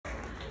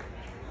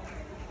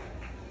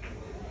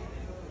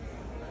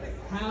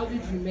How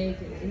did you make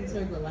an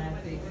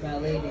intergalactic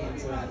ballet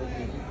dancer out of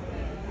me?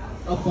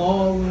 A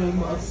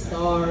ballroom of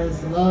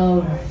stars,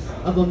 love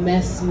of a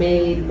mess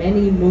made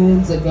many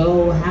moons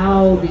ago.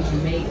 How did you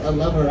make a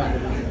lover out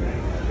of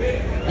me?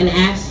 An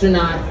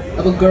astronaut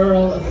of a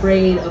girl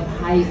afraid of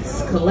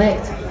heights.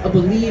 Collect a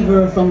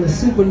believer from the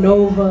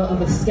supernova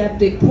of a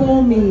skeptic.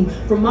 Pull me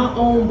from my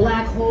own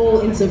black hole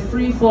into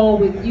free fall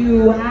with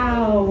you.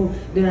 How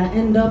did I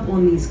end up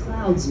on these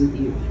clouds with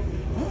you?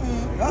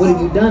 What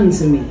have you done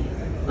to me?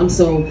 I'm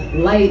so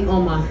light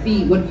on my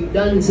feet. What have you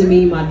done to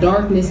me? My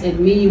darkness and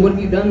me. What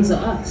have you done to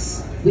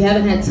us? We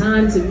haven't had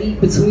time to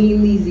meet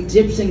between these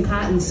Egyptian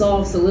cotton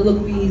soft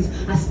soliloquies.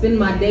 I spend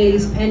my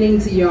days penning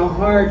to your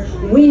heart.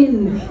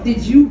 When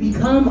did you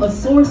become a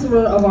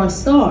sorcerer of our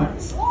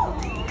stars?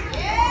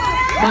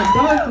 My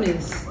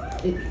darkness,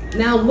 it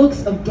now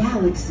looks of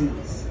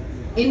galaxies,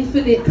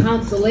 infinite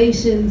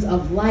constellations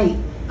of light.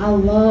 I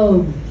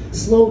love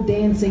slow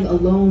dancing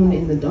alone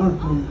in the dark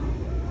now.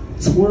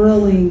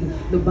 Twirling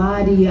the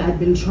body I'd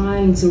been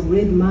trying to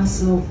rid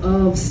myself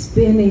of,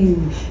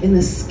 spinning in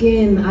the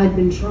skin I'd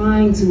been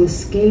trying to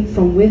escape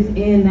from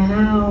within.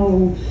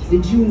 How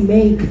did you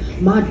make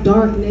my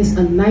darkness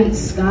a night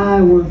sky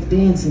worth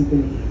dancing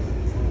beneath?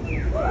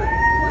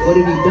 What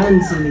have you done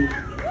to me?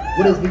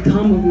 What has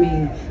become of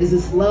me? Is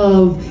this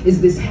love?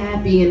 Is this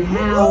happy? And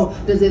how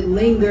does it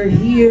linger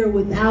here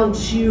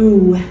without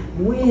you?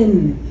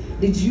 When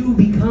did you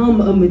become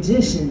a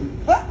magician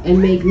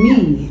and make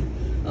me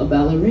a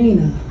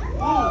ballerina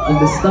of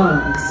the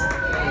stars?